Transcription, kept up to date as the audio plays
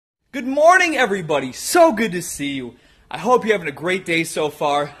Good morning, everybody. So good to see you. I hope you're having a great day so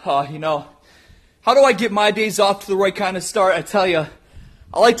far. How do I get my days off to the right kind of start? I tell you,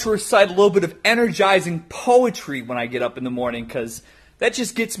 I like to recite a little bit of energizing poetry when I get up in the morning, because that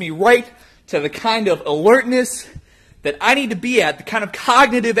just gets me right to the kind of alertness that I need to be at, the kind of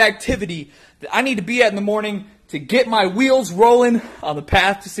cognitive activity that I need to be at in the morning to get my wheels rolling on the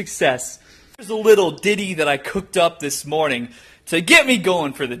path to success. Here's a little ditty that I cooked up this morning to get me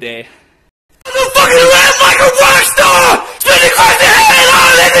going for the day. I'm a fucking live like a rock star! Spinning across the head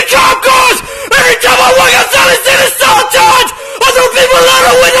on in the cop cars! Every time I walk outside I see the soul charge! I throw people out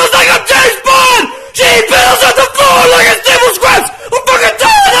of windows like I'm James Bond! She eat pills on the floor like a stable scraps! I'm fucking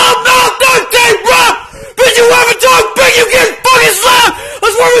tired of mouth 13 rap! Bitch, you ever talk big, you get fucking slapped!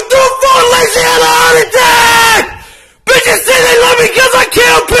 I was working through a phone lazy and a heart attack! Bitches say they love me cause I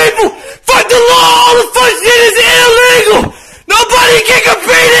kill people! Fuck the law, all the fun shit is illegal! Nobody can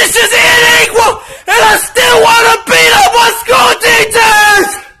compete, this is unequal! And I still want to beat up my school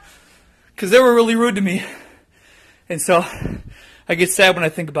teachers! Because they were really rude to me. And so, I get sad when I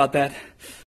think about that.